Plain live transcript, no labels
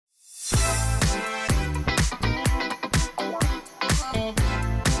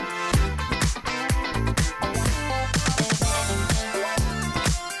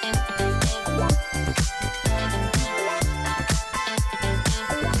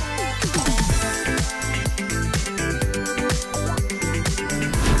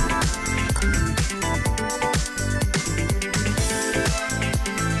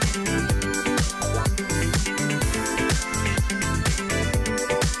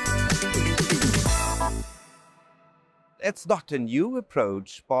it's not a new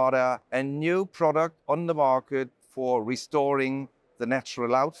approach, but a new product on the market for restoring the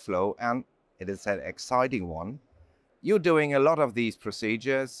natural outflow, and it is an exciting one. You're doing a lot of these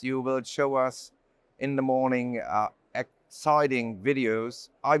procedures. You will show us in the morning exciting videos.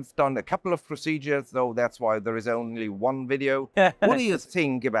 I've done a couple of procedures, though that's why there is only one video. What do you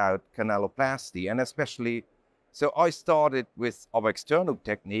think about canaloplasty? And especially, so I started with our external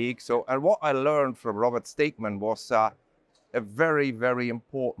technique. And what I learned from Robert's statement was a very, very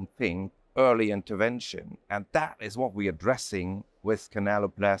important thing, early intervention. And that is what we're addressing with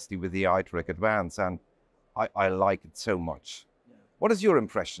canaloplasty with the iTrack Advance. And I like it so much. Yeah. What is your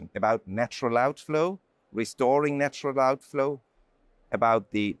impression about natural outflow, restoring natural outflow,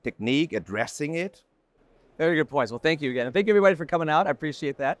 about the technique, addressing it? Very good points. Well, thank you again. And thank you everybody for coming out. I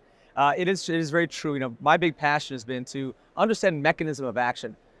appreciate that. It is very true. You know, my big passion has been to understand mechanism of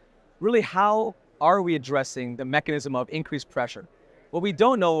action. Really, how are we addressing the mechanism of increased pressure? What we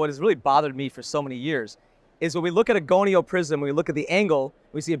don't know, what has really bothered me for so many years, is when we look at a gonio prism, when we look at the angle,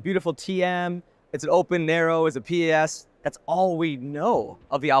 we see a beautiful TM, it's an open, narrow, it's a PAS. That's all we know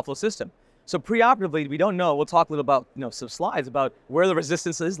of the outflow system. So preoperatively, we don't know. We'll talk a little about, some slides about where the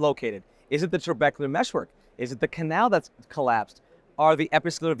resistance is located. Is it the trabecular meshwork? Is it the canal that's collapsed? Are the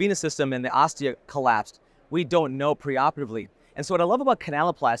episcleral venous system and the ostia collapsed? We don't know preoperatively. And so what I love about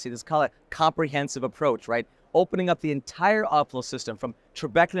canaloplasty is called a comprehensive approach, right? Opening up the entire outflow system from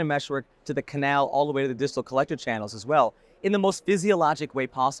trabecular meshwork to the canal all the way to the distal collector channels as well, in the most physiologic way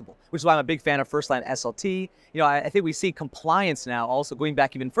possible, which is why I'm a big fan of first-line SLT. I think we see compliance now also going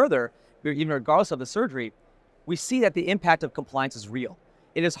back even further, even regardless of the surgery, we see that the impact of compliance is real.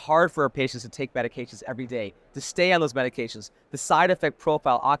 It is hard for our patients to take medications every day, to stay on those medications. The side effect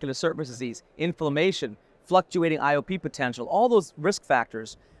profile, ocular surface disease, inflammation, fluctuating IOP potential, all those risk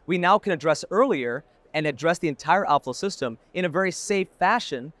factors, we now can address earlier and address the entire outflow system in a very safe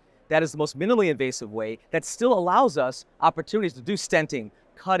fashion that is the most minimally invasive way that still allows us opportunities to do stenting,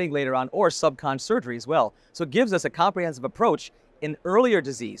 cutting later on, or subcon surgery as well. So it gives us a comprehensive approach in earlier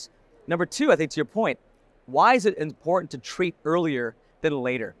disease. Number two, I think to your point, why is it important to treat earlier than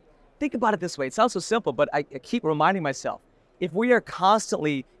later? Think about it this way. It sounds so simple, but I keep reminding myself, if we are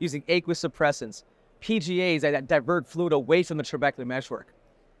constantly using aqueous suppressants, PGAs that divert fluid away from the trabecular meshwork,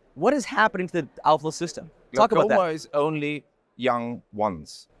 what is happening to the outflow system? Talk about that. Glaucoma is only young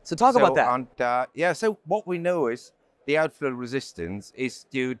ones. So talk about that. And, so what we know is the outflow resistance is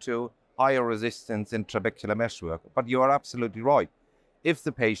due to higher resistance in trabecular meshwork. But you are absolutely right. If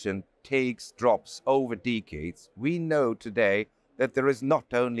the patient takes drops over decades, we know today that there is not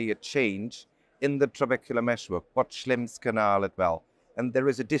only a change in the trabecular meshwork, but Schlemm's canal as well. And there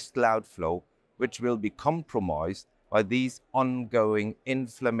is a distal outflow which will be compromised by these ongoing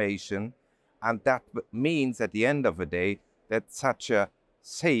inflammation. And that means at the end of the day that such a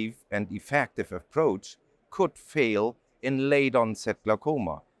safe and effective approach could fail in late onset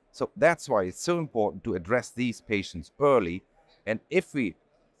glaucoma. So that's why it's so important to address these patients early. And if we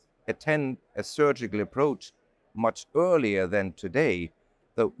attend a surgical approach much earlier than today,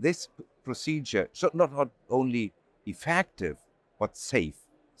 though this procedure should not only effective, but safe.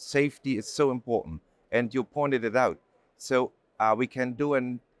 Safety is so important, and you pointed it out. So we can do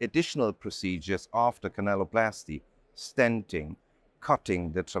an additional procedures after canaloplasty, stenting,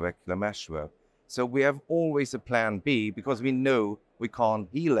 cutting the trabecular meshwork. So we have always a plan B, because we know we can't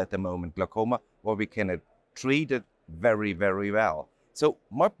heal at the moment glaucoma, or we can treat it very, very well. So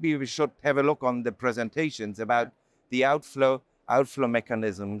maybe we should have a look on the presentations about the outflow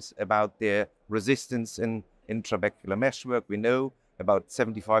mechanisms, about their resistance in trabecular meshwork. We know about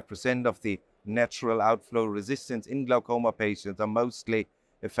 75% of the natural outflow resistance in glaucoma patients are mostly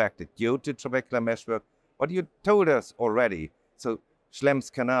affected due to trabecular meshwork. But you told us already, so Schlemm's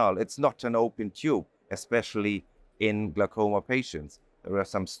canal, it's not an open tube, especially in glaucoma patients. There are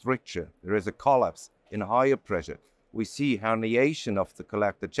some stricture, there is a collapse in higher pressure. We see herniation of the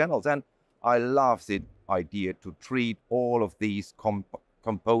collector channels, and I love the idea to treat all of these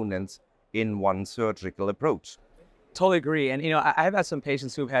components in one surgical approach. Totally agree. And I've had some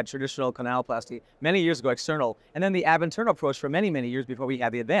patients who've had traditional canaloplasty many years ago, external, and then the ab internal approach for many, many years before we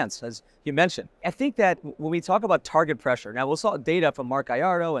had the advance, as you mentioned. I think that when we talk about target pressure, now we saw data from Mark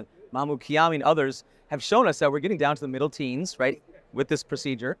Gallardo and Mahmoud Kiami and others have shown us that we're getting down to the middle teens, right, with this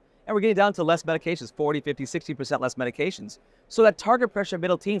procedure, and we're getting down to less medications, 40, 50, 60% less medications. So that target pressure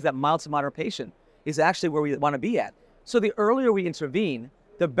middle teens, that mild to moderate patient, is actually where we want to be at. So the earlier we intervene,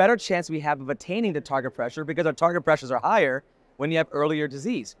 the better chance we have of attaining the target pressure, because our target pressures are higher when you have earlier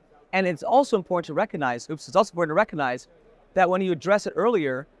disease. And it's also important to recognize, that when you address it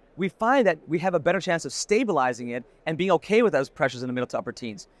earlier, we find that we have a better chance of stabilizing it and being okay with those pressures in the middle to upper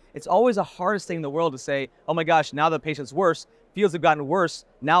teens. It's always the hardest thing in the world to say, oh my gosh, now the patient's worse, fields have gotten worse,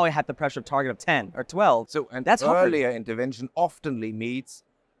 now I have the pressure target of 10 or 12. So an that's earlier hard. intervention oftenly meets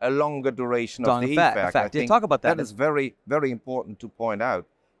a longer duration of the effect. I think talk about that. That is very, very important to point out.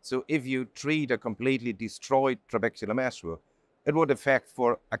 So if you treat a completely destroyed trabecular meshwork, it would affect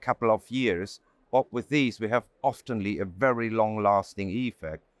for a couple of years. But with these, we have oftenly a very long-lasting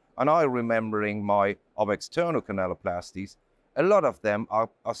effect. And I remembering of external canaloplasties, a lot of them are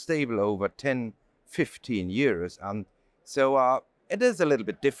stable over 10, 15 years. And so it is a little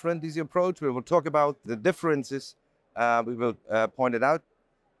bit different, this approach. We will talk about the differences. We will point it out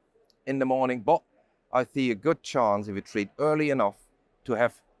in the morning. But I see a good chance, if we treat early enough, to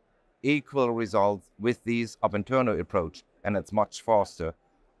have equal results with these up-internal approach. And it's much faster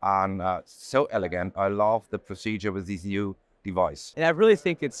and so elegant. I love the procedure with this new device. And I really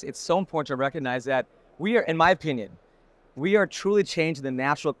think it's so important to recognize that we are, in my opinion, we are truly changing the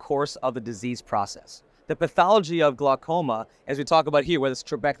natural course of the disease process. The pathology of glaucoma, as we talk about here, whether it's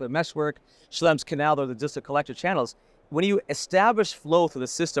trabecular meshwork, Schlemm's canal, or the distal collector channels, when you establish flow through the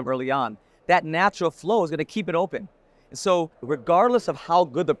system early on, that natural flow is going to keep it open. And so regardless of how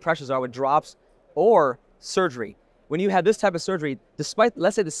good the pressures are with drops or surgery, when you have this type of surgery, despite,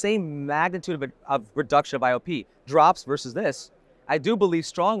 let's say, the same magnitude of reduction of IOP, drops versus this, I do believe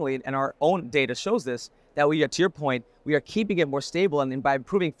strongly, and our own data shows this, that we are, to your point, we are keeping it more stable, and by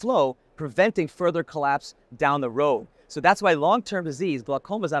improving flow, preventing further collapse down the road. So that's why long-term disease,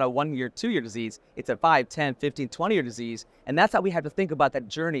 glaucoma is not a 1 year, 2 year disease. It's a 5, 10, 15, 20 year disease. And that's how we have to think about that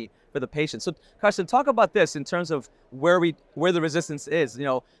journey for the patient. So Karsten, talk about this in terms of where the resistance is. You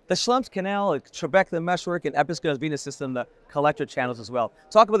know, the Schlemm's canal, trabecular meshwork, and episcleral venous system, the collector channels as well.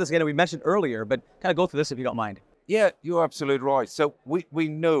 Talk about this again, we mentioned earlier, but kind of go through this if you don't mind. Yeah, you're absolutely right. So we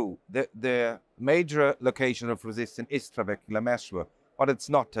know that the major location of resistance is trabecular meshwork, but it's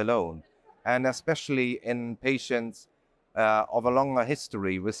not alone. And especially in patients of a longer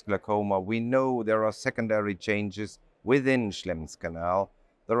history with glaucoma, we know there are secondary changes within Schlemm's canal.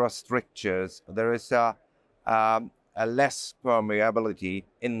 There are strictures. There is a less permeability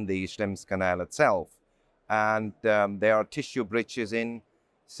in the Schlemm's canal itself. And there are tissue bridges in.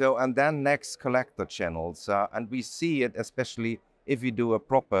 So, and then next collector channels. And we see it, especially if we do a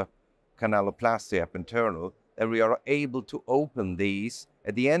proper canaloplasty up internal, that we are able to open these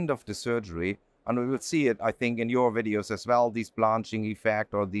at the end of the surgery. And we will see it, I think, in your videos as well, this blanching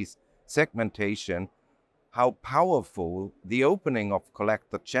effect or this segmentation, how powerful the opening of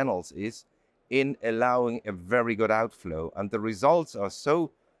collector channels is in allowing a very good outflow. And the results are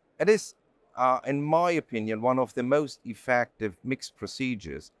so, it is, in my opinion, one of the most effective mixed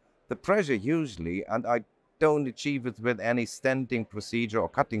procedures. The pressure usually, and I don't achieve it with any stenting procedure or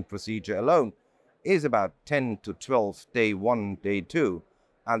cutting procedure alone, is about 10 to 12, day 1, day 2.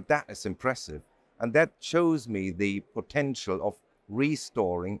 And that is impressive. And that shows me the potential of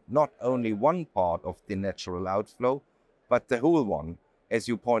restoring not only one part of the natural outflow, but the whole one, as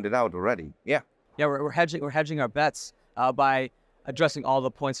you pointed out already. Yeah. Yeah, we're hedging our bets by addressing all the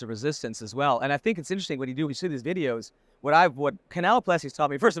points of resistance as well. And I think it's interesting when you see these videos, what canaloplasty has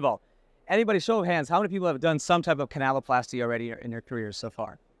taught me. First of all, anybody, show of hands, how many people have done some type of canaloplasty already in their careers so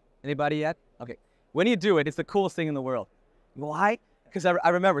far? Anybody yet? Okay. When you do it, it's the coolest thing in the world. Why? Because I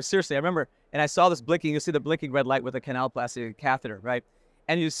remember, seriously, and I saw this blinking, you see the blinking red light with a canaloplasty catheter, right?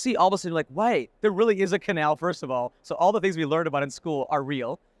 And you see all of a sudden, you're like, wait, there really is a canal, first of all. So all the things we learned about in school are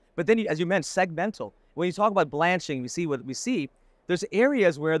real. But then, as you mentioned, segmental. When you talk about blanching, we see what we see. There's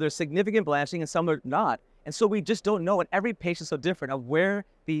areas where there's significant blanching and some are not. And so we just don't know, and every patient's so different, of where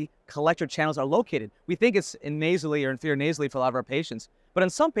the collector channels are located. We think it's in nasally or inferior nasally for a lot of our patients. But in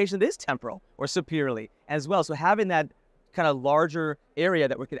some patients, it is temporal or superiorly as well. So having that kind of larger area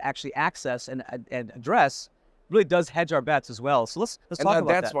that we could actually access and address really does hedge our bets as well. So let's talk about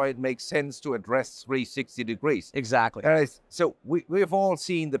that. And that's why it makes sense to address 360 degrees. Exactly. So we've all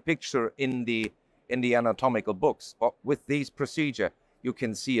seen the picture in the anatomical books, but with this procedure, you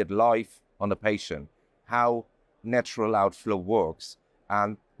can see it live on the patient, how natural outflow works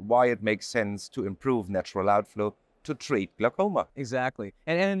and why it makes sense to improve natural outflow to treat glaucoma. Exactly.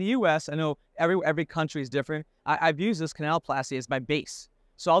 And in the US, I know every country is different. I've used this canaloplasty as my base.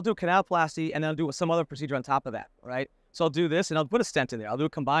 So I'll do canaloplasty and then I'll do some other procedure on top of that, right? So I'll do this and I'll put a stent in there. I'll do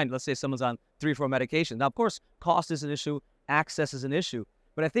it combined. Let's say someone's on 3 or 4 medications. Now, of course, cost is an issue, access is an issue.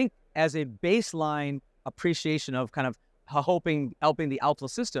 But I think as a baseline appreciation of kind of helping the outflow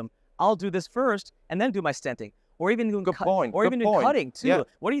system, I'll do this first and then do my stenting. Or even doing cutting too. Yeah.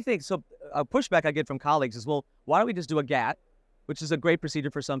 What do you think? So a pushback I get from colleagues is, well, why don't we just do a GAT, which is a great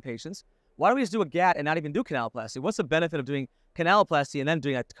procedure for some patients. Why don't we just do a GAT and not even do canaloplasty? What's the benefit of doing canaloplasty and then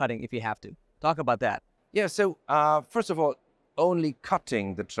doing a cutting if you have to? Talk about that. Yeah, so first of all, only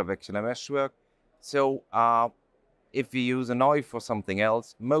cutting the trabecular meshwork. So if we use a knife or something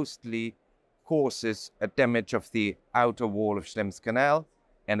else, mostly causes a damage of the outer wall of Schlemm's canal,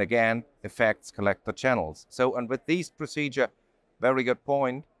 and again, affects collector channels. So, and with these procedure, very good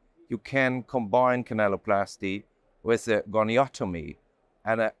point, you can combine canaloplasty with a goniotomy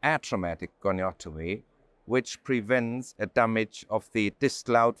and an atraumatic goniotomy, which prevents a damage of the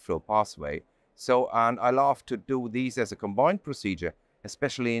distal outflow pathway. So, and I love to do these as a combined procedure,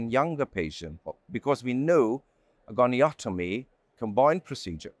 especially in younger patients, because we know a goniotomy combined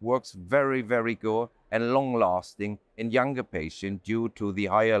procedure works very, very good and long-lasting in younger patients due to the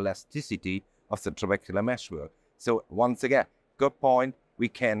higher elasticity of the trabecular meshwork. So once again, good point, we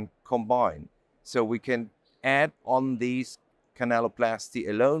can combine. So we can add on these canaloplasty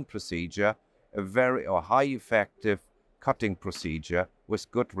alone procedure a very or high effective cutting procedure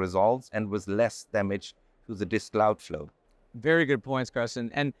with good results and with less damage to the distal outflow. Very good points, Karsten.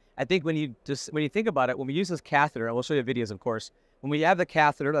 And I think when you think about it, when we use this catheter, and we'll show you videos, of course, when we have the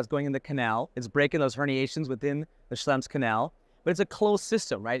catheter that's going in the canal, it's breaking those herniations within the Schlemm's canal, but it's a closed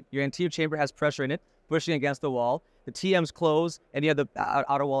system, right? Your anterior chamber has pressure in it, pushing against the wall. The TM's closed, and you have the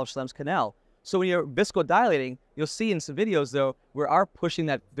outer wall of Schlemm's canal. So when you're viscodilating, you'll see in some videos, though, we are pushing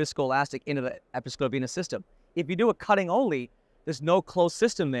that viscoelastic into the episclerovenous system. If you do a cutting only, there's no closed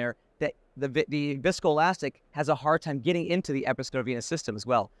system there. That the viscoelastic has a hard time getting into the episclerovenous system as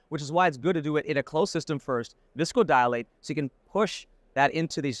well, which is why it's good to do it in a closed system first, viscodilate, so you can push that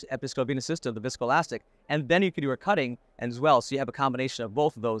into the episclerovenous system, the viscoelastic, and then you can do a cutting as well, so you have a combination of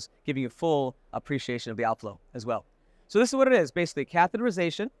both of those, giving you full appreciation of the outflow as well. So this is what it is, basically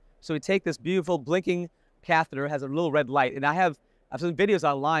catheterization. So we take this beautiful blinking catheter, has a little red light, and I've some videos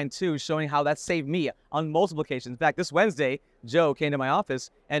online too showing how that saved me on multiple occasions. In fact, this Wednesday, Joe came to my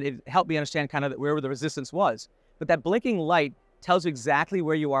office and it helped me understand kind of where the resistance was. But that blinking light tells you exactly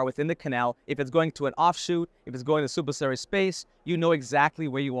where you are within the canal. If it's going to an offshoot, if it's going to suppository space, you know exactly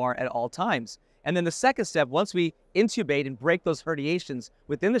where you are at all times. And then the second step, once we intubate and break those herniations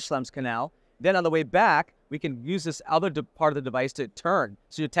within the Schlemm's canal, then on the way back, we can use this other part of the device to turn.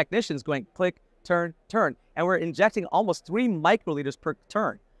 So your technician's going click, turn, turn. And we're injecting almost 3 microliters per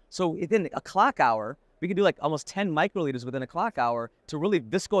turn. So within a clock hour, we can do like almost 10 microliters within a clock hour to really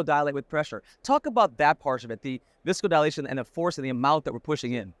viscodilate with pressure. Talk about that part of it, the viscodilation and the force and the amount that we're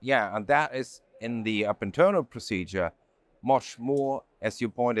pushing in. Yeah, and that is in the up internal procedure, much more, as you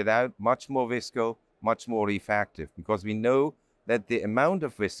pointed out, much more visco, much more effective, because we know that the amount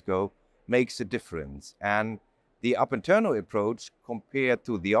of visco makes a difference. And the up internal approach compared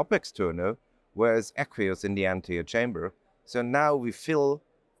to the up external, whereas aqueous in the anterior chamber. So now we fill,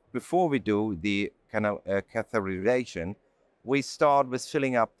 before we do the catheterization, we start with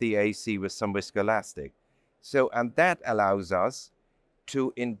filling up the AC with some viscoelastic. So, and that allows us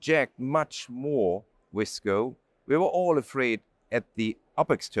to inject much more visco. We were all afraid at the up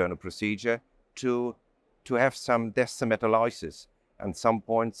external procedure to have some descemetallysis and some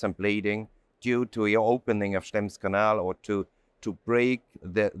point, some bleeding due to your opening of Schlemm's canal or to break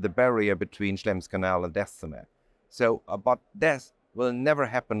the barrier between Schlemm's canal and descemet. So, but that will never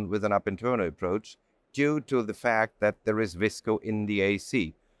happen with an up internal approach due to the fact that there is visco in the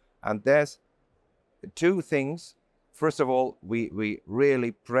AC. And there's 2 things. First of all, we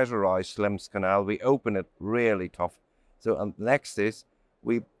really pressurize Schlemm's canal. We open it really tough. So, and next is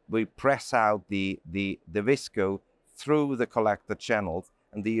we press out the visco through the collector channels,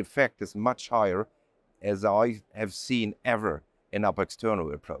 and the effect is much higher, as I have seen ever in up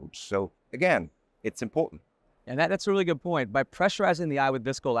external approach. So again, it's important. And that's a really good point. By pressurizing the eye with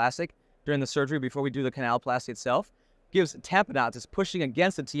viscoelastic during the surgery before we do the canaloplasty itself, gives tamponade, it's pushing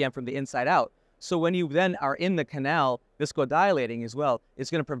against the TM from the inside out. So when you then are in the canal viscodilating as well, it's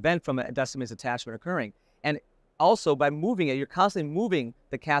going to prevent from a descemetous attachment occurring. And also by moving it, you're constantly moving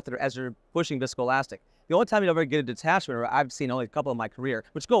the catheter as you're pushing viscoelastic. The only time you ever get a detachment, or I've seen only a couple in my career,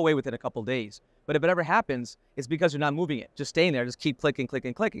 which go away within a couple of days. But if it ever happens, it's because you're not moving it. Just staying there, just keep clicking,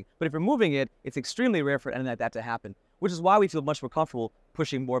 clicking, clicking. But if you're moving it, it's extremely rare for anything like that to happen, which is why we feel much more comfortable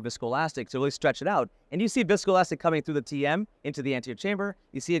pushing more viscoelastic to really stretch it out. And you see viscoelastic coming through the TM into the anterior chamber.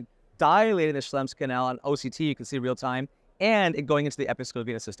 You see it dilating the Schlemm's canal on OCT, you can see real time, and it going into the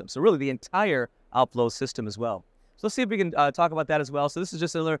episclerovenous system. So really the entire outflow system as well. So let's see if we can talk about that as well. So this is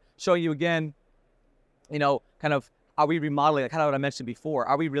just another showing you again, you know, kind of, are we remodeling, kind of what I mentioned before,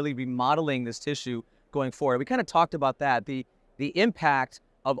 are we really remodeling this tissue going forward? We kind of talked about that, the impact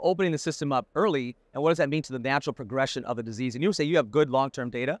of opening the system up early, and what does that mean to the natural progression of the disease? And you say you have good long-term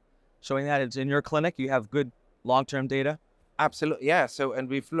data showing that it's in your clinic. You have good long-term data. Absolutely, yeah. So, and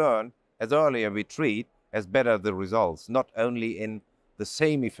we've learned as earlier we treat, as better the results, not only in the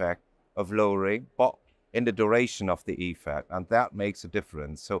same effect of lowering, but in the duration of the effect, and that makes a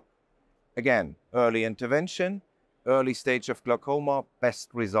difference. So, again, early intervention, early stage of glaucoma, best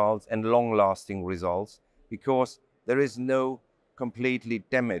results and long-lasting results, because there is no completely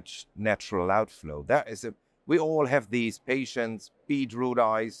damaged natural outflow. We all have these patients, beetroot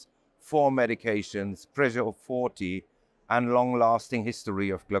eyes, 4 medications, pressure of 40, and long-lasting history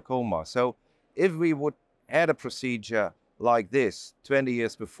of glaucoma. So if we would had a procedure like this 20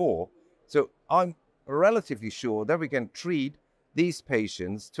 years before, so I'm relatively sure that we can treat these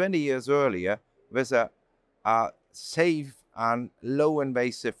patients 20 years earlier with a safe and low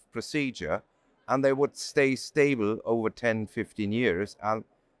invasive procedure, and they would stay stable over 10, 15 years.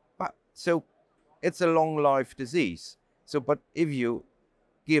 So it's a long life disease. So, but if you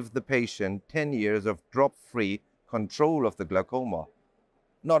give the patient 10 years of drop-free control of the glaucoma,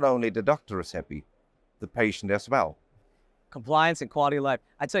 not only the doctor is happy, the patient as well. Compliance and quality of life.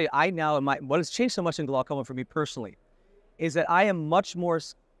 I tell you, what has changed so much in glaucoma for me personally is that I am much more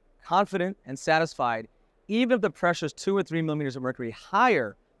confident and satisfied, even if the pressure is 2 or 3 millimeters of mercury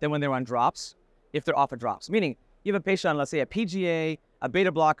higher than when they're on drops, if they're off of drops. Meaning, you have a patient on, let's say, a PGA, a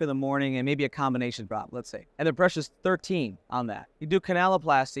beta blocker in the morning, and maybe a combination drop, let's say, and the pressure is 13 on that. You do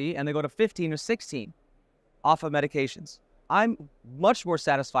canaloplasty, and they go to 15 or 16 off of medications. I'm much more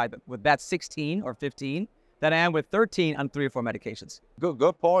satisfied with that 16 or 15 than I am with 13 on 3 or 4 medications. Good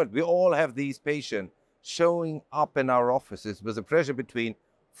point. We all have these patients showing up in our offices with a pressure between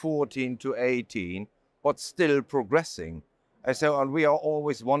 14 to 18, but still progressing. And we are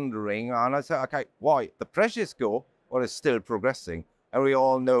always wondering, and I say, okay, why? The pressure is good or is still progressing? And we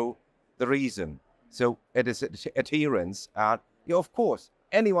all know the reason. So it is adherence. And of course,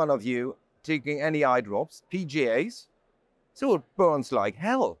 any one of you taking any eye drops, PGAs, so it burns like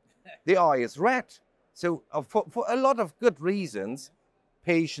hell. The eye is red. So for a lot of good reasons,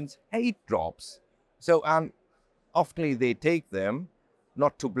 patients hate drops. So often they take them,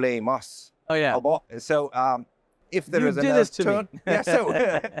 not to blame us. Oh yeah. So if there is an alternative, yeah.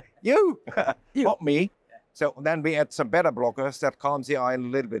 So you, not me. So then we add some beta blockers that calms the eye a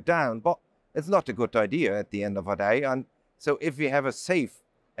little bit down, but it's not a good idea at the end of the day. And so if we have a safe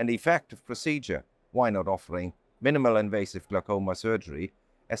and effective procedure, why not offering minimal invasive glaucoma surgery,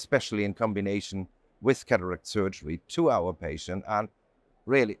 especially in combination with cataract surgery, to our patient? And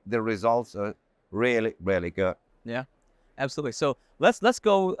really, the results are really, really good. Yeah, absolutely. So let's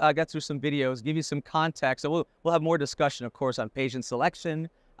go get through some videos, give you some context. So we'll have more discussion, of course, on patient selection,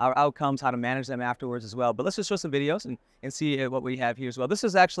 our outcomes, how to manage them afterwards as well. But let's just show some videos and see what we have here as well. This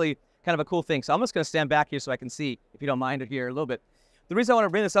is actually kind of a cool thing. So I'm just going to stand back here so I can see, if you don't mind, here a little bit. The reason I want to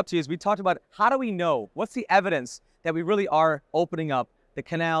bring this up to you is we talked about how do we know, what's the evidence that we really are opening up the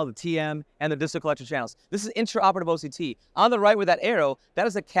canal, the TM, and the distal collector channels. This is intraoperative OCT. On the right with that arrow, that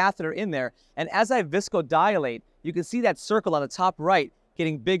is a catheter in there. And as I viscodilate, you can see that circle on the top right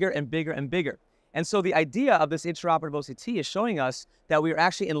getting bigger and bigger and bigger. And so the idea of this intraoperative OCT is showing us that we are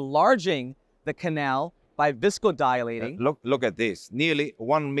actually enlarging the canal by viscodilating. Look at this, nearly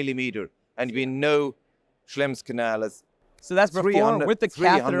 1 millimeter. And we know Schlemm's canal is so that's performed with the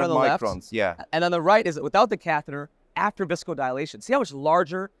catheter on the left. Yeah. And on the right is without the catheter after viscodilation. See how much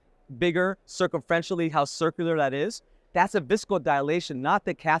larger, bigger, circumferentially, how circular that is? That's a viscodilation, not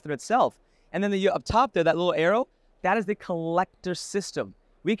the catheter itself. And then up top there, that little arrow, that is the collector system.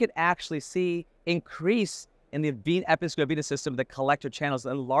 We could actually see increase in the episcleral venous system, the collector channels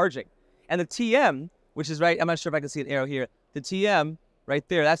enlarging. And the TM, which is right, I'm not sure if I can see an arrow here. The TM right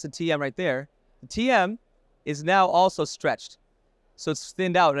there, that's the TM right there. The TM is now also stretched. So it's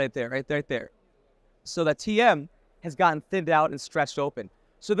thinned out right there, right there. So the TM has gotten thinned out and stretched open.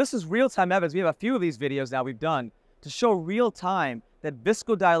 So this is real-time evidence. We have a few of these videos now we've done to show real-time that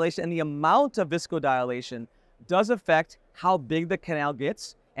viscodilation and the amount of viscodilation does affect how big the canal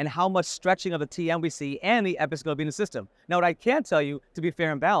gets and how much stretching of the TM we see and the episcleral venous system. Now, what I can tell you, to be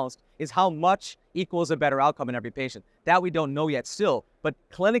fair and balanced, is how much equals a better outcome in every patient. That we don't know yet still, but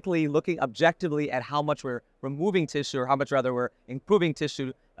clinically looking objectively at how much we're removing tissue or how much rather we're improving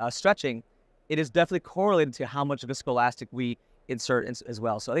tissue stretching, it is definitely correlated to how much viscoelastic we insert as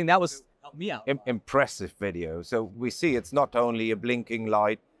well. So I think that was helped me out. Impressive video. So we see it's not only a blinking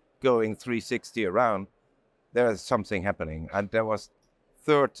light going 360 around, there is something happening. And there was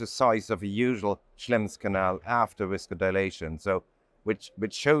third the size of a usual Schlemm's canal after viscodilation. So which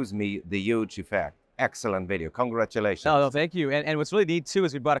shows me the huge effect. excellent video. Congratulations. No, thank you. And what's really neat too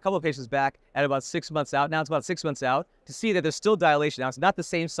is we brought a couple of patients back at about 6 months out. Now it's about 6 months out to see that there's still dilation. Now it's not the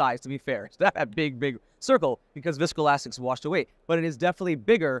same size, to be fair. It's not that big circle because viscoelastic's washed away, but it is definitely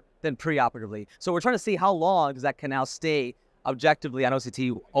bigger than preoperatively. So we're trying to see how long does that canal stay objectively on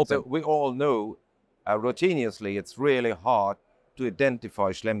OCT open. So we all know routinely it's really hard to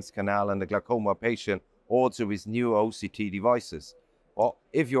identify Schlemm's canal in the glaucoma patient also with new OCT devices. Or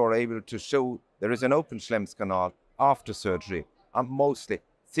if you're able to show there is an open Schlemm's canal after surgery, and mostly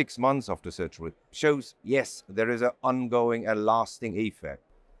 6 months after surgery, shows, yes, there is an ongoing and lasting effect.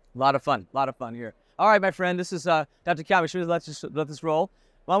 A lot of fun here. All right, my friend, this is Dr. Klabe. Should we let this roll?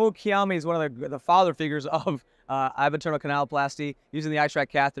 Mahmoud Kiami is one of the father figures of internal canaloplasty using the iTrack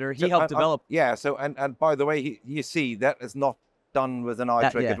catheter. He helped develop. Yeah, so, and by the way, you see, that is not done with an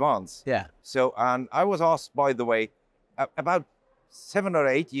iTrack Advance. Yeah. So, and I was asked, by the way, about 7 or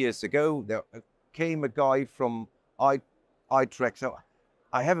 8 years ago, there came a guy from iTrack. So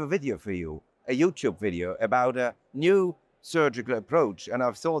I have a video for you, a YouTube video about a new surgical approach. And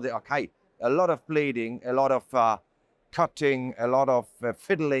I've saw that, okay, a lot of bleeding, a lot of cutting, a lot of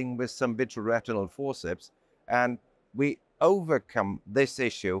fiddling with some vitreoretinal forceps. And we overcome this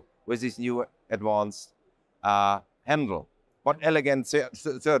issue with this new advanced handle, but elegant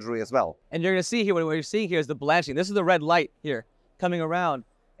surgery as well. And you're going to see here, what you're seeing here is the blanching. This is the red light here coming around.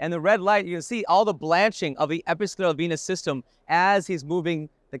 And the red light, you can see all the blanching of the episcleral venous system as he's moving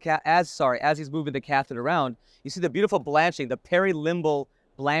the catheter around. You see the beautiful blanching, the perilimbal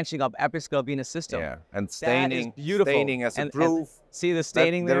blanching of episcleral venous system. Yeah, and staining, that is beautiful. Staining as a proof. See the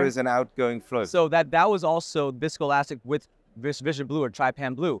staining there? There is an outgoing fluid. So that was also viscoelastic with Vision Blue or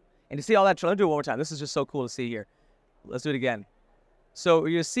Trypan Blue. And you see all that, let me do it one more time. This is just so cool to see here. Let's do it again. So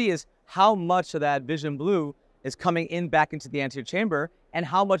what you see is how much of that Vision Blue is coming in back into the anterior chamber and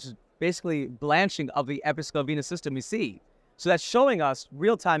how much basically blanching of the episcleral venous system we see. So that's showing us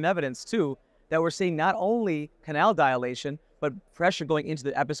real-time evidence too that we're seeing not only canal dilation, but pressure going into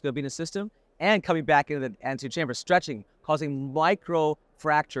the episcleral venous system and coming back into the anterior chamber, stretching, causing micro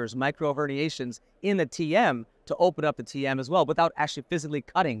fractures, micro herniations in the TM to open up the TM as well without actually physically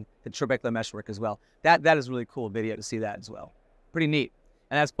cutting the trabecular meshwork as well. That is really cool video to see that as well. Pretty neat.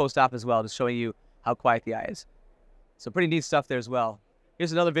 And that's post-op as well, just showing you how quiet the eye is. So pretty neat stuff there as well.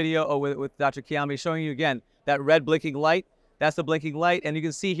 Here's another video with Dr. Kiami showing you again that red blinking light. That's the blinking light. And you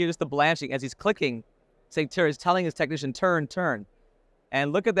can see here just the blanching as he's clicking, saying, he's telling his technician, turn, turn.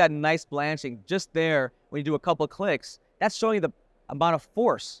 And look at that nice blanching just there when you do a couple clicks. That's showing you the amount of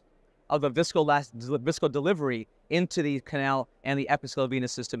force of the visco delivery into the canal and the episcleral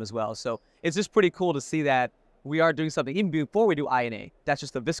venous system as well. So it's just pretty cool to see that we are doing something even before we do INA. That's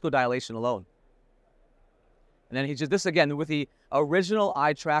just the viscodilation alone. And then this again, with the original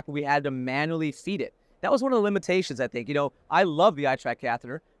iTrack, we had to manually feed it. That was one of the limitations, I think. You know, I love the iTrack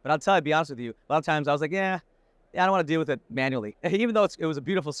catheter, but I'll tell you, to be honest with you, a lot of times I was like, yeah, I don't want to deal with it manually, even though it was a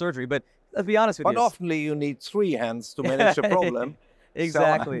beautiful surgery. But let's be honest with you. But often you need 3 hands to manage the problem.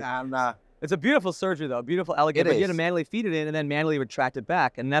 Exactly. So, it's a beautiful surgery, though, beautiful, elegant. But you had to manually feed it in and then manually retract it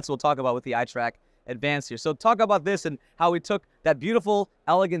back. And that's what we'll talk about with the iTrack Advance here. So talk about this and how we took that beautiful,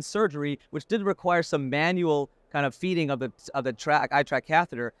 elegant surgery, which did require some manual kind of feeding of the iTrack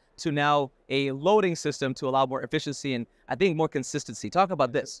catheter, to now a loading system to allow more efficiency and I think more consistency. Talk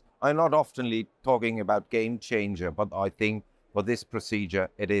about this. I'm not oftenly talking about game changer, but I think for this procedure,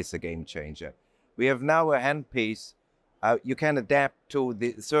 it is a game changer. We have now a handpiece you can adapt to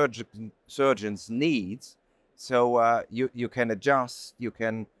the surgeon's needs. So you can adjust, you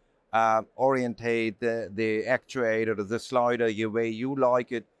can orientate the actuator or the slider the way you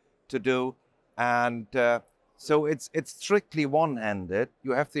like it to do. And so it's strictly one-handed.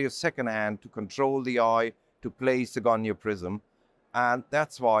 You have to use second hand to control the eye, to place the gonio prism. And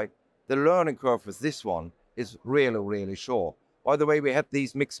that's why the learning curve with this one is really, really short. By the way, we had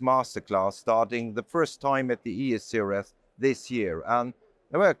these mixed masterclass starting the first time at the ESCRS this year. And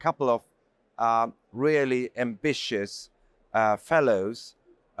there were a couple of really ambitious fellows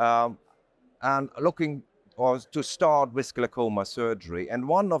and looking to start with glaucoma surgery. And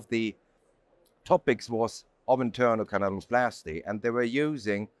one of the topics was of internal canaloplasty, and they were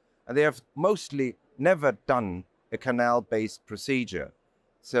using, and they have mostly never done a canal-based procedure.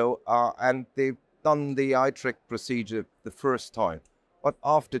 So, and they've done the iTrack procedure the first time. But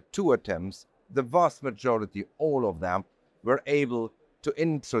after 2 attempts, the vast majority, all of them, were able to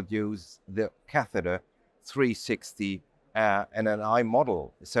introduce the catheter 360 in an eye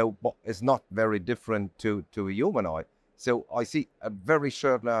model. So it's not very different to a human eye. So I see a very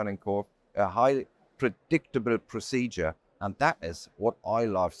short learning curve, a highly predictable procedure, and that is what I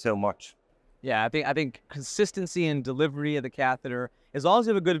love so much. Yeah, I think consistency in delivery of the catheter, as long as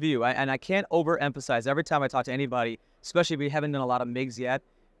you have a good view, and I can't overemphasize every time I talk to anybody, especially if you haven't done a lot of MIGs yet,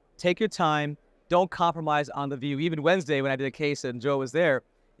 take your time, don't compromise on the view. Even Wednesday when I did a case and Joe was there,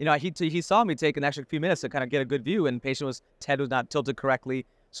 you know, he saw me take an extra few minutes to kind of get a good view, and the head was not tilted correctly.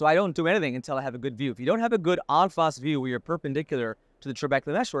 So I don't do anything until I have a good view. If you don't have a good en face view where you're perpendicular to the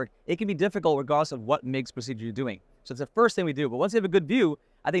trabecular meshwork, it can be difficult regardless of what MIGS procedure you're doing. So it's the first thing we do. But once you have a good view,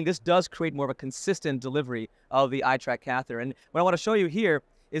 I think this does create more of a consistent delivery of the iTrack catheter. And what I want to show you here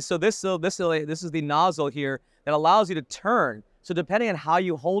is, so this is the nozzle here that allows you to turn. So depending on how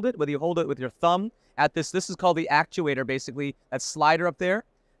you hold it, whether you hold it with your thumb at this is called the actuator, basically, that slider up there,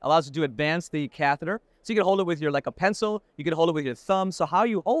 allows you to advance the catheter. So you can hold it with like a pencil, you can hold it with your thumb. So how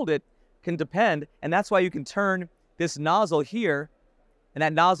you hold it can depend, and that's why you can turn this nozzle here, and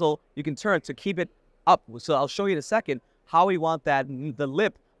that nozzle you can turn to keep it up. So I'll show you in a second how we want the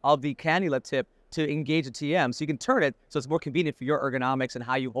lip of the cannula tip to engage the TM. So you can turn it so it's more convenient for your ergonomics and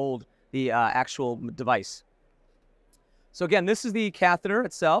how you hold the actual device. So again, this is the catheter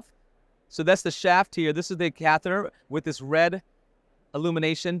itself. So that's the shaft here. This is the catheter with this red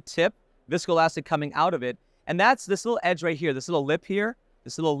illumination tip, viscoelastic coming out of it. And that's this little edge right here, this little lip here,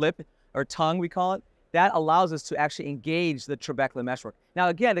 this little lip or tongue we call it, that allows us to actually engage the trabecular meshwork. Now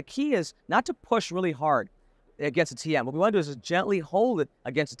again, the key is not to push really hard against the TM. What we want to do is just gently hold it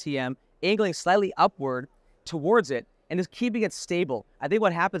against the TM, angling slightly upward towards it, and just keeping it stable. I think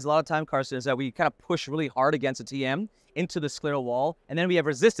what happens a lot of time, Karsten, is that we kind of push really hard against the TM into the scleral wall, and then we have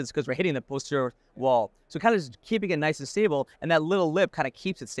resistance because we're hitting the posterior wall. So kind of just keeping it nice and stable, and that little lip kind of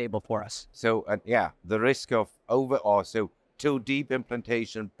keeps it stable for us. So, yeah, the risk of too deep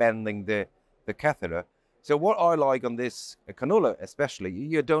implantation, bending the catheter. So what I like on this cannula especially,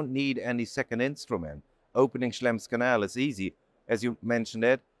 you don't need any second instrument. Opening Schlemm's canal is easy, as you mentioned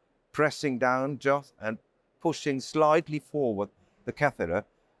it, pressing down just and pushing slightly forward the catheter.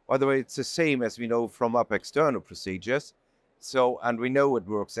 By the way, it's the same as we know from upper external procedures. So, and we know it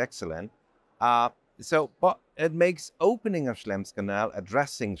works excellent. But it makes opening of Schlemm's canal,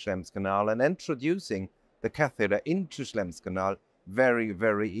 addressing Schlemm's canal, and introducing the catheter into Schlemm's canal very,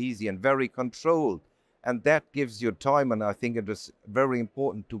 very easy and very controlled. And that gives you time, and I think it is very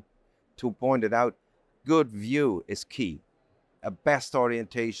important to point it out. Good view is key. A best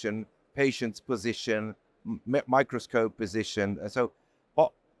orientation, patient's position, microscope position. So,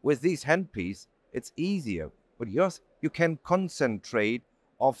 but with these handpiece, it's easier. But you can concentrate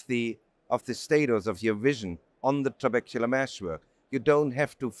of the status of your vision on the trabecular meshwork. You don't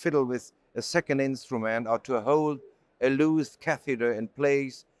have to fiddle with a second instrument or to hold a loose catheter in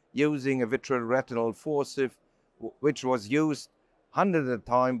place using a vitreoretinal forceps, which was used hundreds of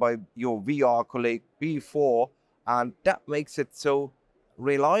times by your VR colleague before, and that makes it so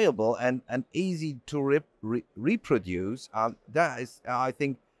reliable and easy to reproduce. And that is, I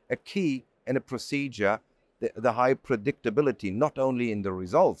think, a key in a procedure, the high predictability, not only in the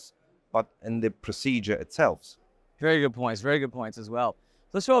results, but in the procedure itself. Very good points as well.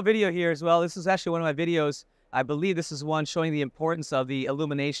 Let's show a video here as well. This is actually one of my videos. I believe this is one showing the importance of the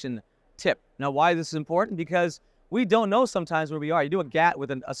illumination tip. Now, why this is important? Because we don't know sometimes where we are. You do a GAT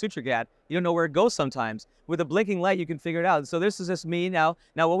with a suture GAT, you don't know where it goes sometimes. With a blinking light, you can figure it out. So this is just me now.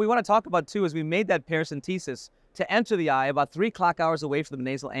 Now, what we want to talk about too is we made that paracentesis to enter the eye about 3 clock hours away from the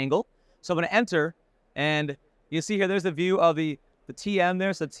nasal angle. So I'm going to enter, and you see here, there's the view of the TM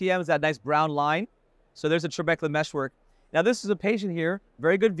there. So the TM is that nice brown line. So there's the trabecular meshwork. Now this is a patient here,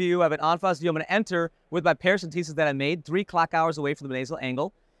 very good view. I have an en face view. I'm going to enter with my paracentesis that I made 3 clock hours away from the nasal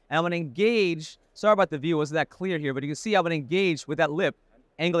angle. And I'm going to engage, sorry about the view, wasn't that clear here, but you can see I'm going to engage with that lip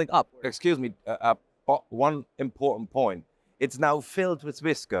angling up. Excuse me, one important point. It's now filled with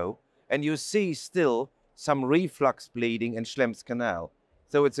visco, and you see still some reflux bleeding in Schlemm's canal.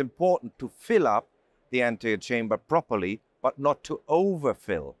 So it's important to fill up the anterior chamber properly, but not to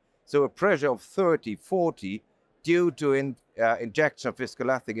overfill. So a pressure of 30, 40 due to injection of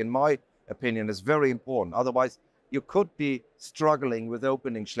viscoelastic, in my opinion, is very important. Otherwise, you could be struggling with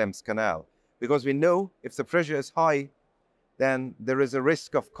opening Schlemm's canal, because we know if the pressure is high, then there is a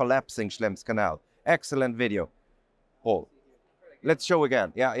risk of collapsing Schlemm's canal. Excellent video, Paul. Let's show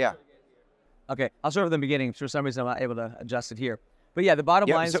again. Yeah. Okay, I'll start from the beginning. For some reason, I'm not able to adjust it here. But yeah, the bottom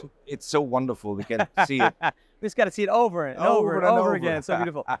line is... It's so wonderful. We can see it. We just got to see it over and over again. It's so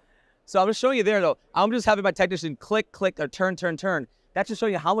beautiful. So I'm just showing you there, though. I'm just having my technician click, click, or turn, turn, turn. That's just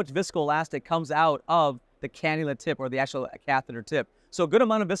showing you how much viscoelastic comes out of the cannula tip or the actual catheter tip. So a good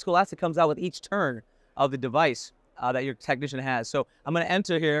amount of viscoelastic comes out with each turn of the device that your technician has. So I'm going to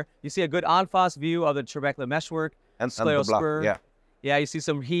enter here. You see a good en face view of the trabecular meshwork, scleral spur. Yeah. Yeah, you see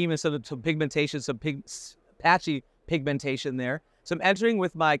some heme and some pigmentation, patchy pigmentation there. So I'm entering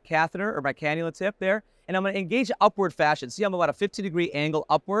with my catheter or my cannula tip there, and I'm going to engage upward fashion. See, I'm about a 50-degree angle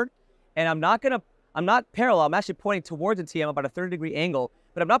upward, and I'm not parallel. I'm actually pointing towards the TM about a 30-degree angle,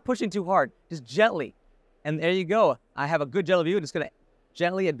 but I'm not pushing too hard, just gently. And there you go. I have a good gentle view. I'm just going to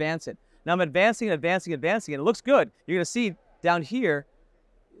gently advance it. Now I'm advancing and advancing and advancing, and it looks good. You're going to see down here,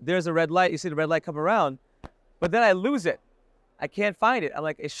 there's a red light. You see the red light come around, but then I lose it. I can't find it. I'm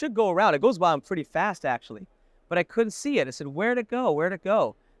like, it should go around. It goes by pretty fast, actually. But I couldn't see it. I said, where'd it go? Where'd it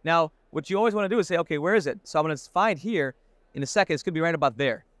go? Now, what you always want to do is say, okay, where is it? So I'm going to find here in a second. It's going to be right about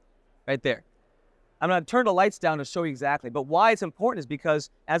there, right there. I'm going to turn the lights down to show you exactly. But why it's important is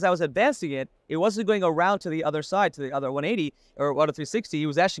because as I was advancing it, it wasn't going around to the other side, to the other 180 or 360. It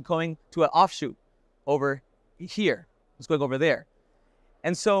was actually going to an offshoot over here. It's going over there.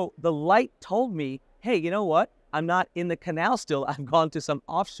 And so the light told me, hey, you know what? I'm not in the canal still. I've gone to some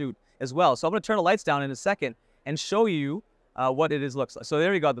offshoot as well. So I'm going to turn the lights down in a second and show you what it looks like. So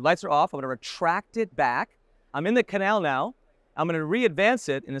there you go. The lights are off. I'm going to retract it back. I'm in the canal now. I'm going to re-advance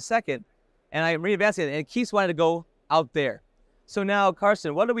it in a second. And I'm re-advancing it, and it keeps wanting to go out there. So now,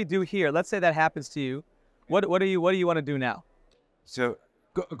 Karsten, what do we do here? Let's say that happens to you. What do you want to do now? So,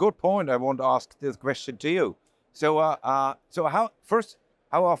 good point. I want to ask this question to you. So, how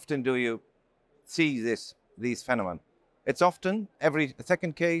often do you see these phenomena? It's often every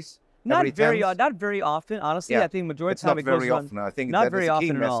second case. Not very often, honestly. Yeah. I think majority of the time it goes on. Not very often. I think not that very is a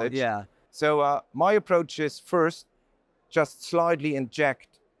key often at all. message. Yeah. So my approach is first, just slightly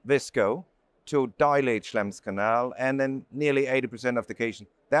inject visco to dilate Schlemm's canal, and then nearly 80% of the occasion,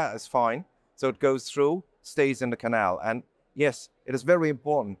 that is fine. So it goes through, stays in the canal. And yes, it is very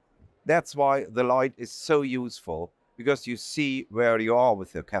important. That's why the light is so useful, because you see where you are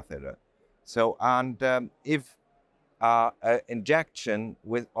with the catheter. So, and if injection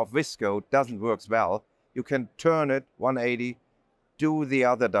of visco doesn't work well, you can turn it 180, do the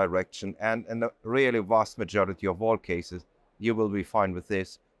other direction, and in the really vast majority of all cases, you will be fine with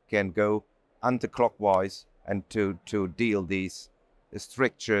this. Can go anti-clockwise and to deal these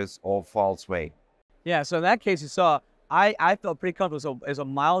strictures or false way. Yeah, so in that case, you saw, I felt pretty comfortable. So as a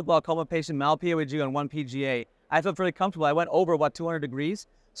mild glaucoma patient, mild POAG on 1 PGA, I felt pretty comfortable. I went over, 200 degrees.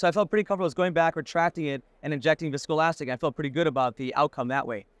 So I felt pretty comfortable just going back, retracting it, and injecting viscoelastic. I felt pretty good about the outcome that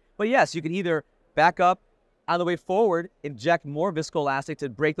way. But yes, you can either back up on the way forward, inject more viscoelastic to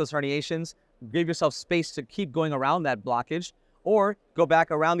break those herniations, give yourself space to keep going around that blockage, or go back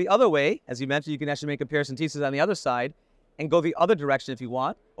around the other way. As you mentioned, you can actually make comparisons on the other side and go the other direction if you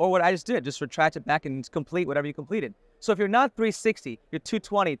want. Or what I just did, just retract it back and complete whatever you completed. So if you're not 360, you're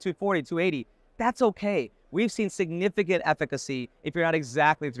 220, 240, 280, that's okay. We've seen significant efficacy if you're not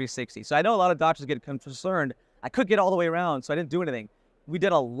exactly 360. So I know a lot of doctors get concerned, I could get all the way around, so I didn't do anything. We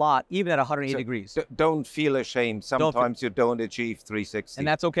did a lot, even at 180 degrees. Don't feel ashamed. Sometimes you don't achieve 360. And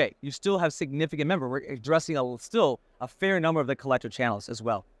that's okay. You still have significant, remember, we're addressing still a fair number of the collector channels as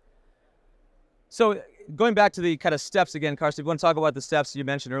well. So going back to the kind of steps again, Karsten, if you want to talk about the steps you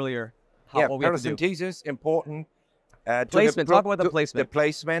mentioned earlier, what we have to do. Paracentesis, important. Placement, talk about the placement. The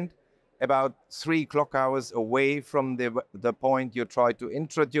placement, about 3 clock hours away from the point you try to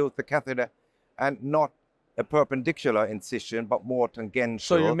introduce the catheter, and not a perpendicular incision, but more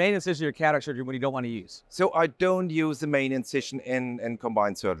tangential. So your main incision is your cataract surgery when you don't want to use? So I don't use the main incision in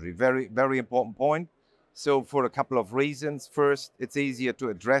combined surgery. Very, very important point. So for a couple of reasons. First, it's easier to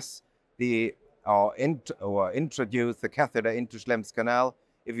address or introduce the catheter into Schlemm's canal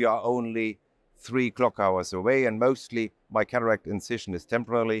if you are only 3 clock hours away, and mostly my cataract incision is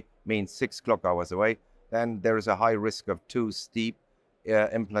temporarily, means 6 clock hours away. Then there is a high risk of too steep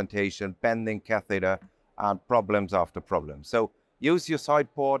implantation, bending catheter, and problems after problems. So use your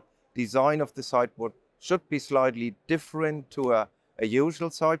side port. Design of the side port should be slightly different to a usual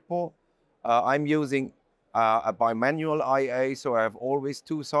side port. I'm using a bimanual IA, so I have always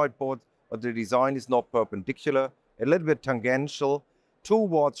 2 side ports, but the design is not perpendicular, a little bit tangential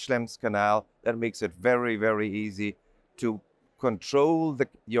towards Schlemm's canal. That makes it very, very easy to control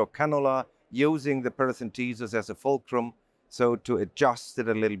your cannula using the paracentesis as a fulcrum, so to adjust it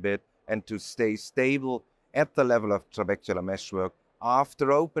a little bit and to stay stable at the level of trabecular meshwork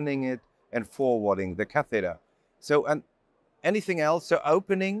after opening it and forwarding the catheter. So, and anything else? So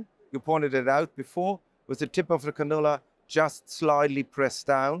opening, you pointed it out before, with the tip of the cannula just slightly press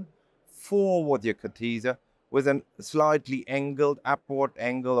down, forward your catheter with a slightly angled upward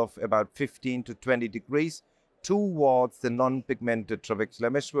angle of about 15 to 20 degrees towards the non-pigmented trabecular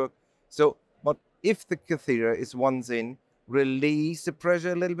meshwork. So, but if the catheter is once in, release the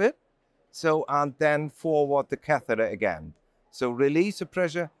pressure a little bit. So, and then forward the catheter again. So release the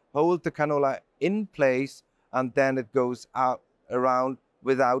pressure, hold the cannula in place, and then it goes out around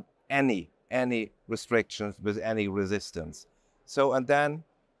without any restrictions, with any resistance. So, and then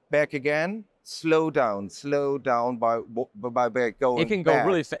back again, slow down by going It can go back.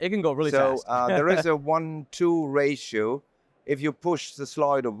 really it can go really fast. So there is a 1:2 ratio. If you push the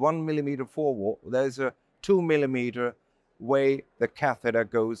slider 1 millimeter forward, there's a 2 millimeter way the catheter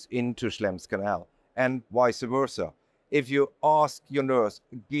goes into Schlemm's canal, and vice versa. If you ask your nurse,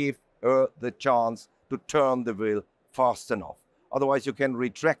 give her the chance to turn the wheel fast enough. Otherwise, you can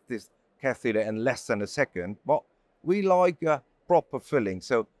retract this catheter in less than a second. But we like a proper filling.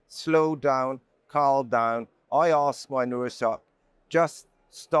 So slow down, calm down. I ask my nurse, just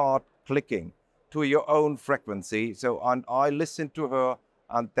start clicking to your own frequency. So and I listen to her,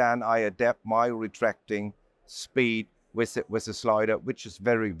 and then I adapt my retracting speed with the slider, which is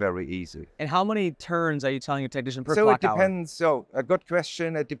very, very easy. And how many turns are you telling your technician per so clock it hour? depends. So a good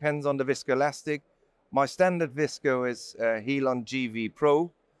question. It depends on the viscoelastic. My standard visco is Helon GV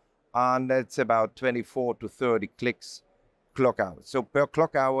Pro, and it's about 24 to 30 clicks clock hour. So per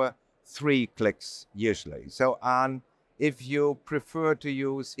clock hour, 3 clicks usually. So, and if you prefer to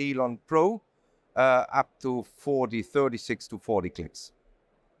use Helon Pro, up to 36 to 40 clicks,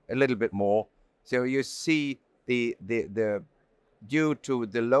 a little bit more. So you see the due to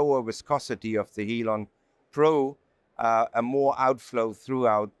the lower viscosity of the Helon Pro, a more outflow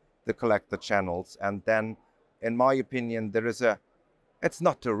throughout the collector channels. And then, in my opinion, there is it's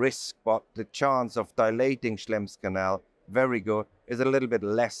not a risk, but the chance of dilating Schlemm's canal, very good, is a little bit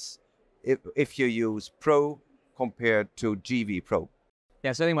less if you use Pro compared to GV Pro.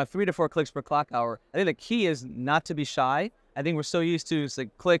 Yeah, so I think about 3 to 4 clicks per clock hour. I think the key is not to be shy. I think we're so used to it's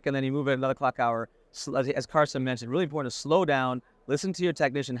like click and then you move it another clock hour. As Karsten mentioned, really important to slow down, listen to your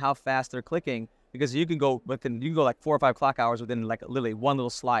technician how fast they're clicking, because you can go like 4 or 5 clock hours within like literally one little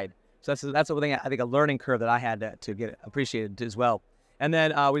slide. So that's the thing, I think, a learning curve that I had to get appreciated as well. And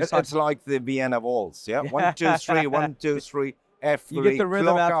then it's like the Vienna waltz, yeah. 1, 2, 3, 1, 2, 3. F3, you get the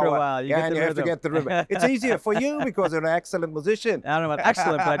rhythm after hour. a while. And you have to get the rhythm. It's easier for you because you're an excellent musician. I don't know about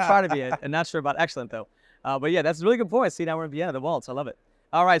excellent, but I try to be. I'm not sure about excellent, though. But yeah, that's a really good point. See, now we're in Vienna, the waltz. I love it.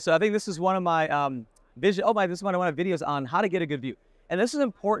 All right, so I think this is one of my this is one of my videos on how to get a good view. And this is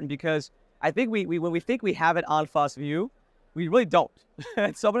important because I think when we think we have it en face view, we really don't.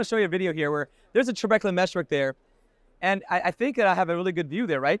 So I'm going to show you a video here where there's a trabecular meshwork there. And I think that I have a really good view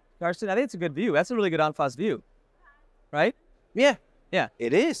there, right, Karsten? I think it's a good view. That's a really good en face view, right? Yeah. Yeah.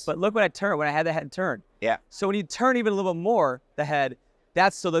 It is. But look when I had the head turn. Yeah. So when you turn even a little bit more, the head,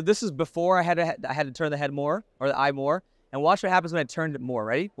 this is before I had to turn the head more, or the eye more. And watch what happens when I turned it more.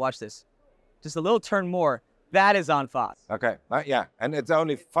 Ready? Watch this. Just a little turn more. That is en face. Okay. Yeah. And it's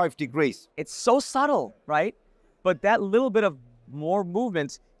only 5 degrees. It's so subtle, right? But that little bit of more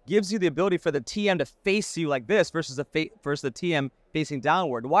movement gives you the ability for the TM to face you like this versus the TM facing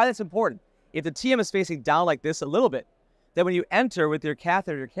downward. Why that's important? If the TM is facing down like this a little bit, then when you enter with your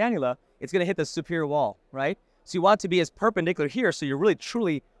catheter, your cannula, it's going to hit the superior wall, right? So you want to be as perpendicular here, so you're really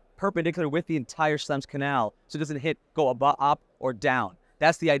truly perpendicular with the entire Schlemm's canal, so it doesn't go up or down.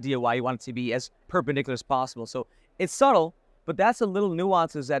 That's the idea why you want it to be as perpendicular as possible. So it's subtle, but that's the little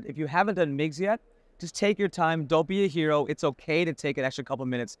nuances that if you haven't done MIGS yet, just take your time. Don't be a hero. It's okay to take an extra couple of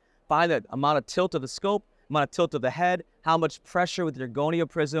minutes. Find the amount of tilt of the scope, amount of tilt of the head, how much pressure with your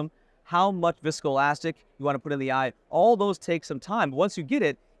gonioprism, how much viscoelastic you want to put in the eye. All those take some time. But once you get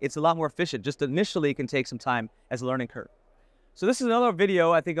it, it's a lot more efficient. Just initially, it can take some time as a learning curve. So this is another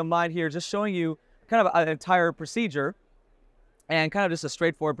video, I think, of mine here, just showing you kind of an entire procedure and kind of just a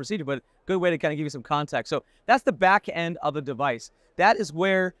straightforward procedure, but a good way to kind of give you some context. So that's the back end of the device. That is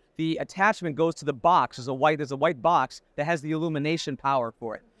where the attachment goes to the box. There's a white box that has the illumination power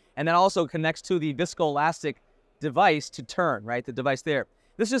for it. And that also connects to the viscoelastic device to turn, right? The device there.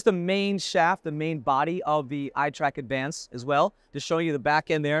 This is just the main shaft, the main body of the iTrack Advance as well, just showing you the back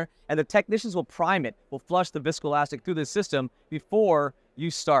end there. And the technicians will prime it, will flush the viscoelastic through the system before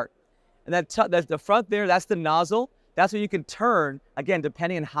you start. And that's the front there, that's the nozzle. That's where you can turn, again,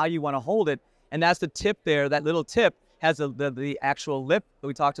 depending on how you want to hold it. And that's the tip there. That little tip has the actual lip that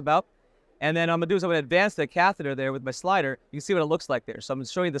we talked about. And then I'm going to do is I'm going to advance the catheter there with my slider. You can see what it looks like there. So I'm going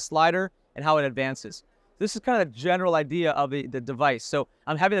to show you the slider and how it advances. This is kind of the general idea of the device. So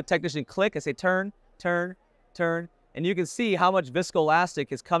I'm having the technician click. I say turn, turn, turn. And you can see how much viscoelastic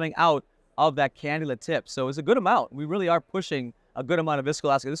is coming out of that cannula tip. So it's a good amount. We really are pushing a good amount of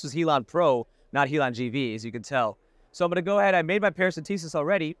viscoelastic. This was Helon Pro, not Helon GV, as you can tell. So I'm going to go ahead. I made my paracentesis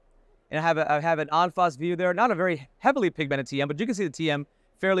already. And I have an en face view there. Not a very heavily pigmented TM, but you can see the TM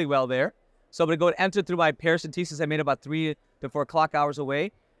fairly well there. So I'm going to go and enter through my paracentesis. I made about 3 before clock hours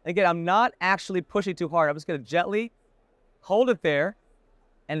away. And again, I'm not actually pushing too hard. I'm just going to gently hold it there,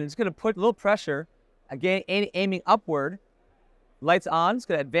 and I'm just going to put a little pressure, again, aiming upward. Lights on, it's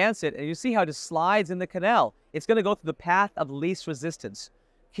going to advance it, and you see how it just slides in the canal. It's going to go through the path of least resistance.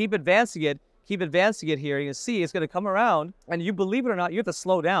 Keep advancing it here. You can see it's going to come around, and you believe it or not, you have to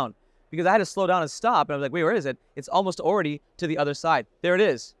slow down, because I had to slow down and stop, and I was like, wait, where is it? It's almost already to the other side. There it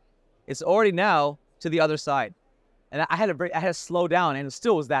is. It's already now to the other side. And I had to slow down, and it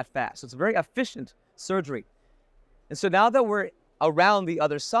still was that fast. So it's a very efficient surgery. And so now that we're around the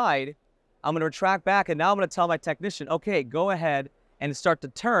other side, I'm going to retract back, and now I'm going to tell my technician, okay, go ahead and start to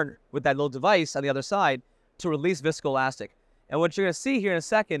turn with that little device on the other side to release viscoelastic. And what you're going to see here in a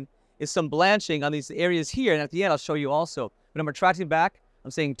second is some blanching on these areas here, and at the end I'll show you also. When I'm retracting back,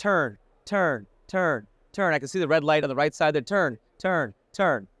 I'm saying turn, turn, turn, turn. I can see the red light on the right side there. Turn, turn,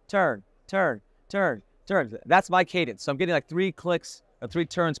 turn, turn, turn, turn, turn. That's my cadence. So I'm getting like 3 clicks or 3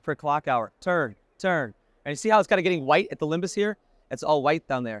 turns per clock hour. Turn, turn. And you see how it's kind of getting white at the limbus here? It's all white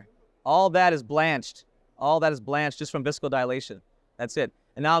down there. All that is blanched. All that is blanched just from viscodilation. That's it.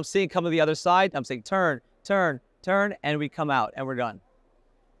 And now I'm seeing come to the other side. I'm saying turn, turn, turn, and we come out, and we're done.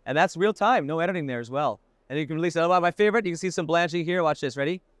 And that's real time. No editing there as well. And you can release it. Oh, my favorite, you can see some blanching here. Watch this.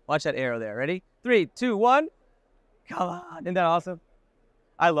 Ready? Watch that arrow there. Ready? 3, 2, 1. Come on. Isn't that awesome?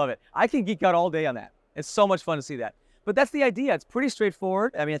 I love it. I can geek out all day on that. It's so much fun to see that. But that's the idea. It's pretty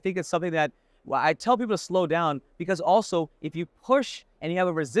straightforward. I mean, I think it's something that I tell people to slow down, because also if you push and you have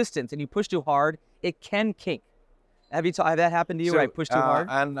a resistance and you push too hard, it can kink. Have that happened to you where I pushed too hard?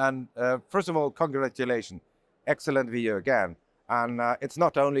 First of all, congratulations. Excellent video again. And it's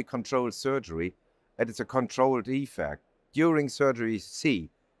not only controlled surgery, it is a controlled effect. During surgery, see,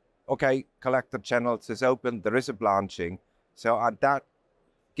 okay, collector channels is open, there is a blanching. So that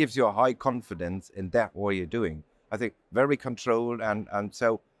gives you a high confidence in that what you're doing. I think very controlled, and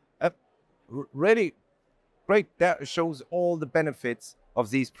so really great. That shows all the benefits of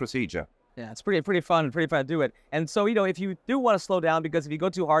this procedure. Yeah, it's pretty fun to do it. And so, you know, if you do want to slow down, because if you go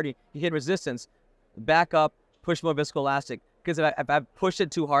too hard, you hit resistance, back up, push more viscoelastic. Because if I push it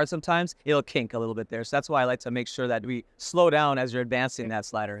too hard sometimes, it'll kink a little bit there. So that's why I like to make sure that we slow down as you're advancing that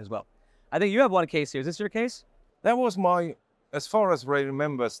slider as well. I think you have one case here. Is this your case? That was my, as far as I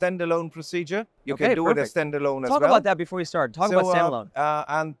remember, standalone procedure. You can do it as standalone as well. Talk about that before we start. Talk about standalone.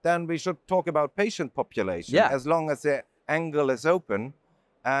 And then we should talk about patient population. Yeah. As long as the angle is open.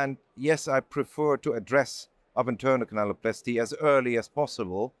 And yes, I prefer to address internal canaloplasty as early as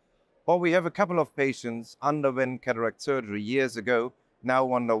possible. But we have a couple of patients underwent cataract surgery years ago,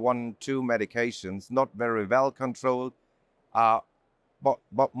 now under 1, 2 medications, not very well controlled,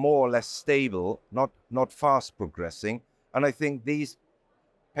 but more or less stable, not fast progressing. And I think these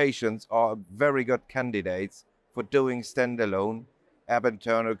patients are very good candidates for doing standalone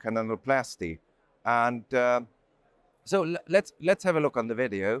internal canaloplasty. And so let's have a look on the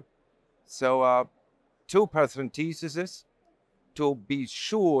video. So 2 paracenteses to be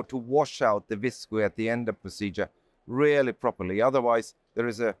sure to wash out the visco at the end of procedure really properly. Otherwise, there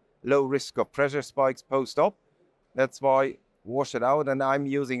is a low risk of pressure spikes post-op. That's why wash it out. And I'm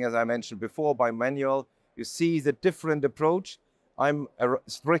using, as I mentioned before, by manual. You see the different approach. I'm a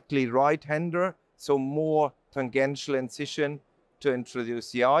strictly right-hander, so more tangential incision to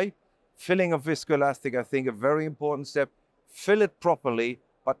introduce the eye. Filling of viscoelastic, I think, a very important step. Fill it properly,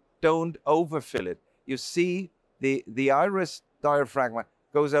 but don't overfill it. You see the iris diaphragm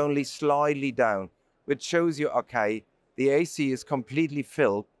goes only slightly down, which shows you, okay, the AC is completely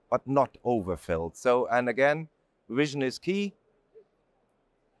filled, but not overfilled. So, and again, vision is key.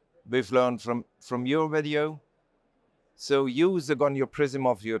 We've learned from your video. So use the gonio prism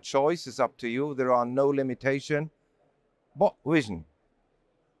of your choice. It's up to you. There are no limitation. But vision.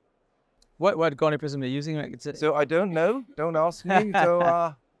 What gonio prism are you using? So I don't know. Don't ask me. So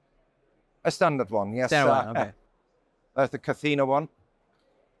a standard one, yes. Standard one, okay. That's the Cathena one,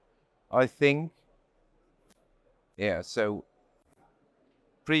 I think. Yeah, so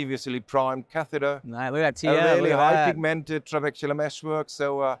previously primed catheter. Nice, look at that. A really high pigmented trabecular meshwork.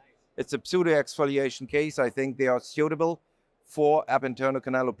 So it's a pseudo exfoliation case. I think they are suitable for internal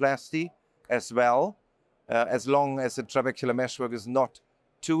canaloplasty as well. As long as the trabecular meshwork is not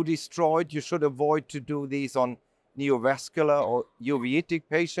too destroyed. You should avoid to do these on neovascular or uveitic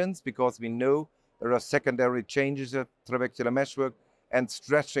patients, because we know there are secondary changes of trabecular meshwork and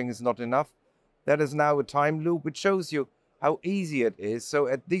stretching is not enough. That is now a time loop, which shows you how easy it is. So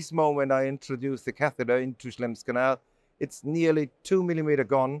at this moment, I introduce the catheter into Schlemm's canal. It's nearly 2 millimeters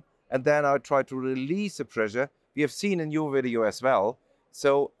gone. And then I try to release the pressure. We have seen in your video as well.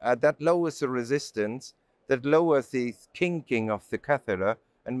 So that lowers the resistance. that lowers the kinking of the catheter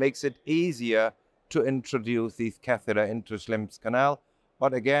and makes it easier to introduce this catheter into Schlemm's canal.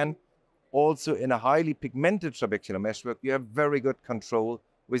 But again, also in a highly pigmented trabecular meshwork, you have very good control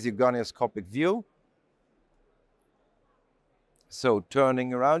with your gonioscopic view. So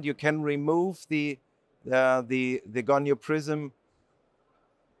turning around, you can remove the gonioprism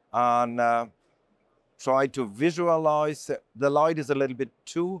and try to visualize. The light is a little bit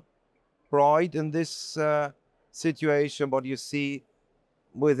too bright in this situation, but you see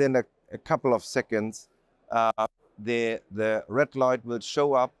within a couple of seconds, the red light will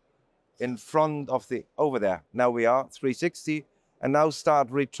show up in front of the, over there. Now we are 360, and now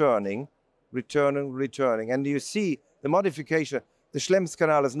start returning. And you see the modification. The Schlemm's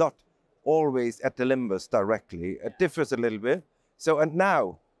canal is not always at the limbus directly. It differs a little bit. So, and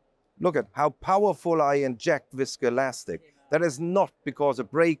now, look at how powerful I inject viscoelastic. That is not because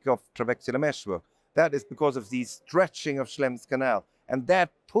of break of trabecular meshwork. That is because of the stretching of Schlemm's canal. And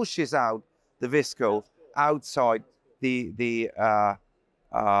that pushes out the visco outside the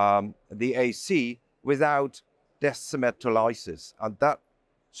AC without desymmetrolysis. And that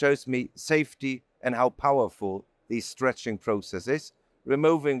shows me safety and how powerful the stretching process is,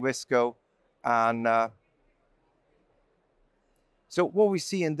 removing visco. And so what we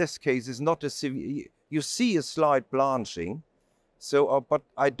see in this case is not a severe, you see a slight blanching. So, but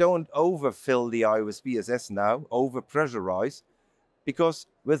I don't overfill the eye with BSS now, over-pressurize, because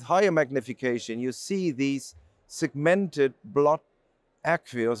with higher magnification, you see these segmented blood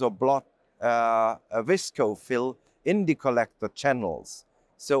aqueous or blood viscofill in the collector channels.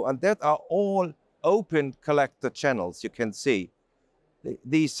 So, and that are all open collector channels, you can see,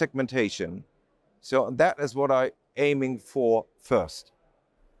 the segmentation. So that is what I'm aiming for first.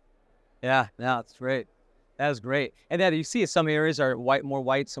 Yeah, no, that's great. That is great. And then you see some areas are white, more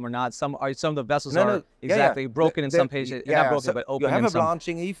white, some are not. Some of the vessels are exactly broken in some patients. Not broken, so but open. You have in a some.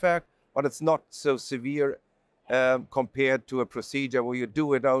 blanching effect, but it's not so severe compared to a procedure where you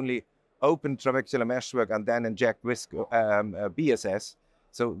do it only open trabecular meshwork and then inject BSS.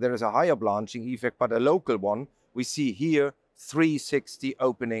 So there is a higher blanching effect, but a local one. We see here 360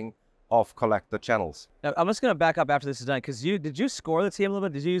 opening of collector channels. Now, I'm just going to back up after this is done, because did you score the TM a little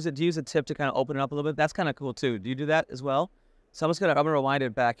bit? Did you use a tip to kind of open it up a little bit? That's kind of cool too. Do you do that as well? So I'm gonna rewind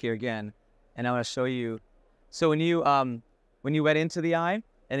it back here again, and I'm gonna show you. So when you went into the eye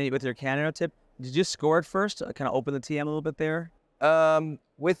and then with your Canaloplasty tip, did you score it first? Kind of open the TM a little bit there.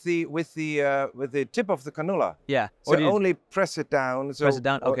 With the tip of the cannula. Yeah. So only press it down. So press it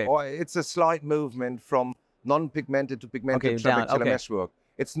down. Okay. Or it's a slight movement from non-pigmented to pigmented trabecular meshwork.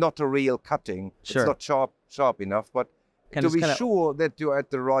 It's not a real cutting. Sure. It's not sharp enough, but to be sure that you're at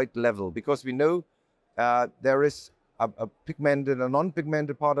the right level, because we know there is a pigmented and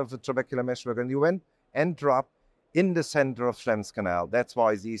non-pigmented part of the trabecular meshwork, and you enter up in the center of Schlemm's canal. That's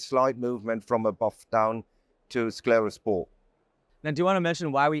why the slight movement from above down to sclerospore. Now, do you want to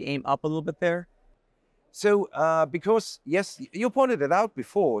mention why we aim up a little bit there? So, because, yes, you pointed it out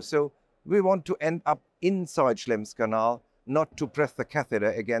before, so we want to end up inside Schlemm's canal, not to press the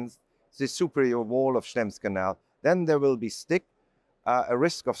catheter against the superior wall of Schlemm's canal. Then there will be a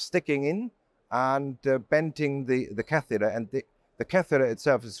risk of sticking in and bending the catheter, and the catheter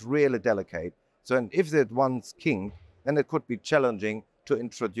itself is really delicate. So, and if that one's kinked, then it could be challenging to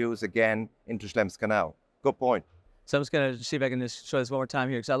introduce again into Schlemm's canal. Good point. So I'm just gonna see if I can just show this one more time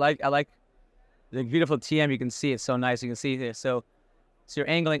here, because I like the beautiful TM. You can see it's so nice. You can see here. So you're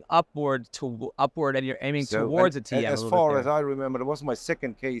angling upward, and you're aiming towards the TM. As far as I remember, it was my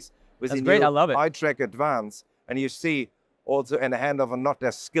second case with the great. I love it. iTrack Advance, and you see also in the hand of a not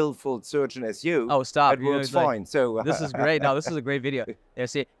as skillful surgeon as you. Oh, stop! It works fine. So this is great. No, this is a great video. There,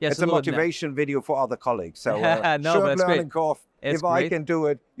 see, yes, it's a motivation video for other colleagues. So no, short but it's learning great. curve. If I can do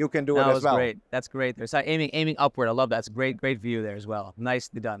it, you can do it as well. Great. That's great. There's aiming upward. I love that. It's a great view there as well.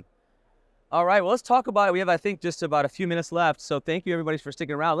 Nicely done. All right, well, let's talk about it. We have, I think, just about a few minutes left. So thank you, everybody, for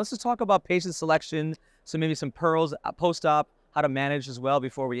sticking around. Let's just talk about patient selection. So maybe some pearls post-op, how to manage as well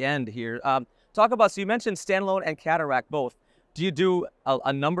before we end here. Talk about, so you mentioned standalone and cataract both. Do you do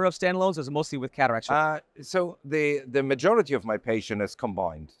a number of standalones, or is it mostly with cataract? So the majority of my patient is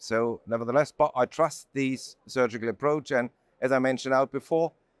combined. So nevertheless, but I trust this surgical approach. And as I mentioned out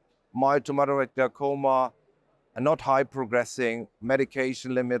before, mild to moderate glaucoma, and not high progressing,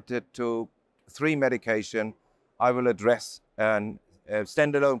 medication limited to 3 medication, I will address a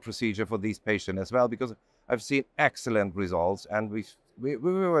standalone procedure for these patients as well, because I've seen excellent results. And we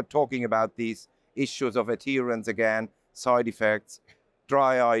were talking about these issues of adherence again, side effects,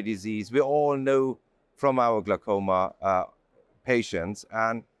 dry eye disease. We all know from our glaucoma patients,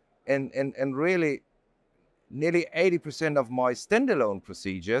 and really nearly 80% of my standalone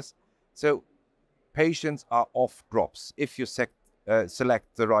procedures. So patients are off drops if you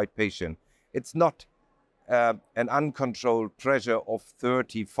select the right patient. It's not an uncontrolled pressure of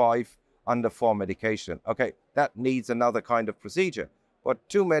 35 under 4 medication. Okay, that needs another kind of procedure. But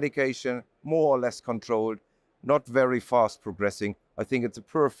 2 medication, more or less controlled, not very fast progressing. I think it's a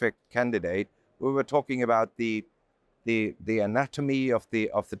perfect candidate. We were talking about the anatomy of the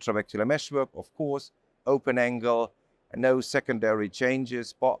trabecular meshwork, of course, open angle, no secondary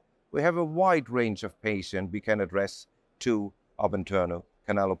changes, but we have a wide range of patients we can address to internal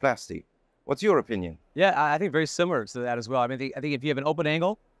canaloplasty. What's your opinion? Yeah, I think very similar to that as well. I mean, I think if you have an open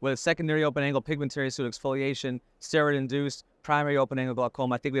angle with a secondary open angle pigmentary pseudoexfoliation, steroid-induced primary open angle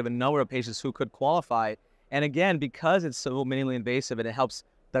glaucoma, I think we have a number of patients who could qualify. And again, because it's so minimally invasive and it helps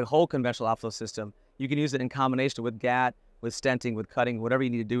the whole conventional outflow system, you can use it in combination with GAT, with stenting, with cutting, whatever you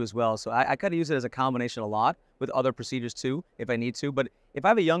need to do as well. So I kind of use it as a combination a lot with other procedures too, if I need to. But if I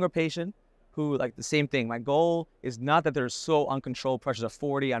have a younger patient who, like the same thing, my goal is not that they're so uncontrolled, pressures of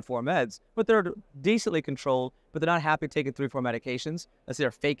 40 on 4 meds, but they're decently controlled, but they're not happy taking 3 or 4 medications. Let's say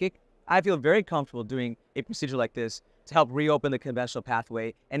they're phakic. I feel very comfortable doing a procedure like this to help reopen the conventional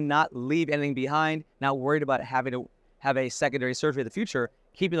pathway and not leave anything behind, not worried about having to have a secondary surgery in the future,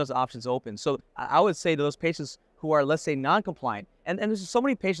 keeping those options open. So I would say to those patients who are, let's say, non-compliant, and there's so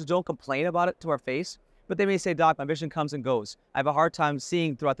many patients don't complain about it to our face, but they may say, "Doc, my vision comes and goes. I have a hard time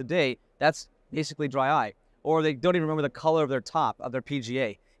seeing throughout the day." That's basically dry eye. Or they don't even remember the color of their top, of their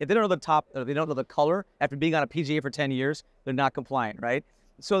PGA. If they don't know the top, or they don't know the color after being on a PGA for 10 years, they're not compliant, right?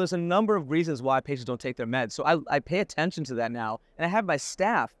 So there's a number of reasons why patients don't take their meds. So I pay attention to that now, and I have my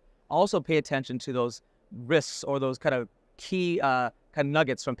staff also pay attention to those risks or those kind of key kind of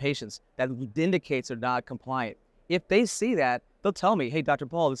nuggets from patients that indicates they're not compliant. If they see that, they'll tell me, "Hey, Dr.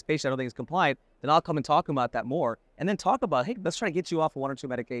 Paul, this patient I don't think is compliant," then I'll come and talk about that more, and then talk about, "Hey, let's try to get you off of 1 or 2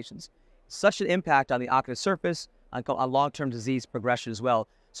 medications." Such an impact on the ocular surface, on long-term disease progression as well.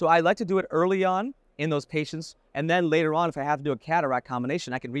 So I like to do it early on in those patients, and then later on, if I have to do a cataract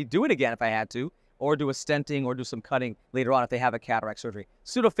combination, I can redo it again if I had to, or do a stenting or do some cutting later on if they have a cataract surgery.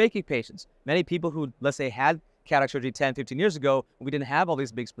 Pseudophakic patients, many people who, let's say, had cataract surgery 10, 15 years ago, when we didn't have all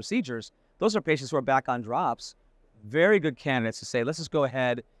these big procedures, those are patients who are back on drops. Very good candidates to say, let's just go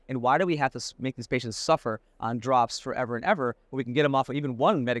ahead, and why do we have to make these patients suffer on drops forever and ever when we can get them off of even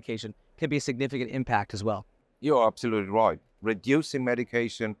 1 medication can be a significant impact as well. You're absolutely right. Reducing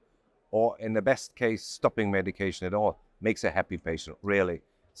medication, or in the best case, stopping medication at all, makes a happy patient, really.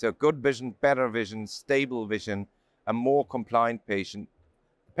 So good vision, better vision, stable vision, a more compliant patient.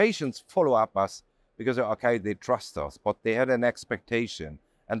 Patients follow up us because, okay, they trust us, but they had an expectation,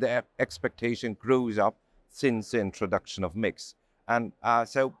 and the expectation grows up since the introduction of mix. And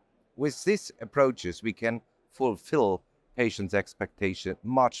so with these approaches, we can fulfill patients' expectation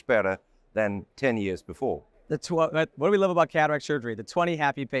much better than 10 years before. What do we love about cataract surgery? The 20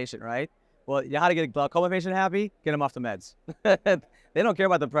 happy patient, right? Well, you know how to get a glaucoma patient happy? Get them off the meds. They don't care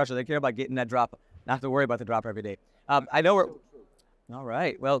about the pressure. They care about getting that drop. Not have to worry about the drop every day. I know we're... All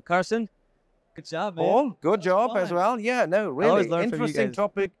right. Well, Karsten, good job, man. Paul, good job as well. Yeah, no, really interesting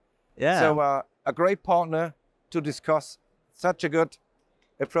topic. Yeah. So a great partner to discuss such a good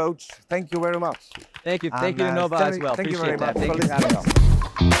approach. Thank you very much. Thank you. Thank you to Nova as well. Thank you Appreciate very much that. Thank for you for having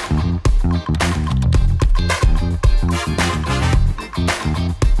listening. us.